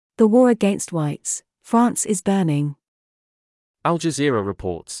The war against whites, France is burning. Al Jazeera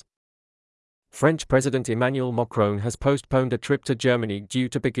reports. French President Emmanuel Macron has postponed a trip to Germany due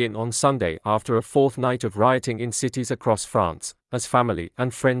to begin on Sunday after a fourth night of rioting in cities across France, as family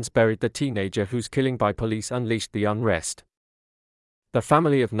and friends buried the teenager whose killing by police unleashed the unrest. The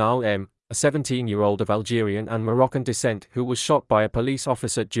family of Naal M., a 17-year-old of Algerian and Moroccan descent who was shot by a police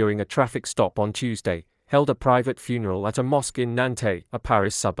officer during a traffic stop on Tuesday, held a private funeral at a mosque in Nantes, a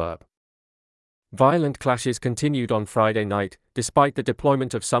Paris suburb. Violent clashes continued on Friday night, despite the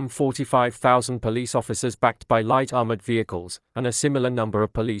deployment of some 45,000 police officers backed by light armored vehicles, and a similar number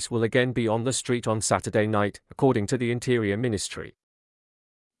of police will again be on the street on Saturday night, according to the Interior Ministry.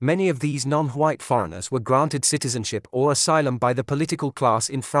 Many of these non-white foreigners were granted citizenship or asylum by the political class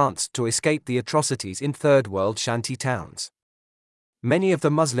in France to escape the atrocities in third world shanty towns. Many of the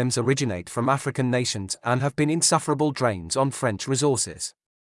Muslims originate from African nations and have been insufferable drains on French resources.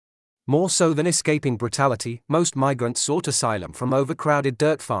 More so than escaping brutality, most migrants sought asylum from overcrowded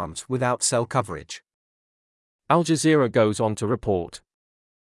dirt farms without cell coverage. Al Jazeera goes on to report.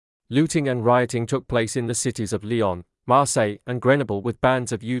 Looting and rioting took place in the cities of Lyon, Marseille, and Grenoble, with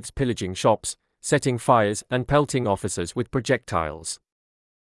bands of youths pillaging shops, setting fires, and pelting officers with projectiles.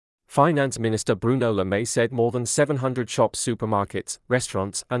 Finance Minister Bruno Le Maire said more than 700 shops, supermarkets,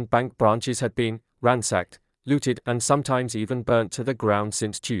 restaurants, and bank branches had been ransacked, looted, and sometimes even burnt to the ground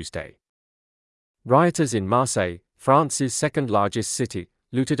since Tuesday. Rioters in Marseille, France's second-largest city,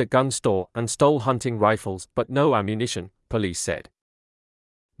 looted a gun store and stole hunting rifles but no ammunition, police said.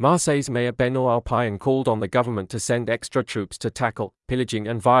 Marseille's Mayor Benoît Payen called on the government to send extra troops to tackle pillaging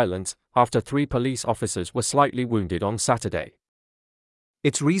and violence after 3 police officers were slightly wounded on Saturday.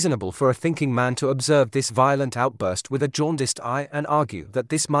 It's reasonable for a thinking man to observe this violent outburst with a jaundiced eye and argue that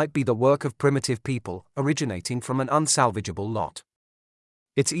this might be the work of primitive people, originating from an unsalvageable lot.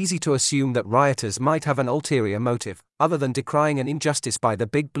 It's easy to assume that rioters might have an ulterior motive, other than decrying an injustice by the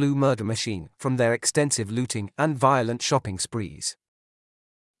big blue murder machine, from their extensive looting and violent shopping sprees.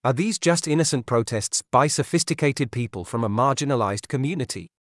 Are these just innocent protests by sophisticated people from a marginalized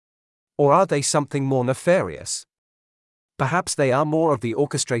community? Or are they something more nefarious? Perhaps they are more of the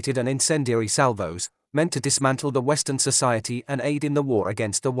orchestrated and incendiary salvos, meant to dismantle the Western society and aid in the war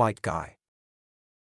against the white guy.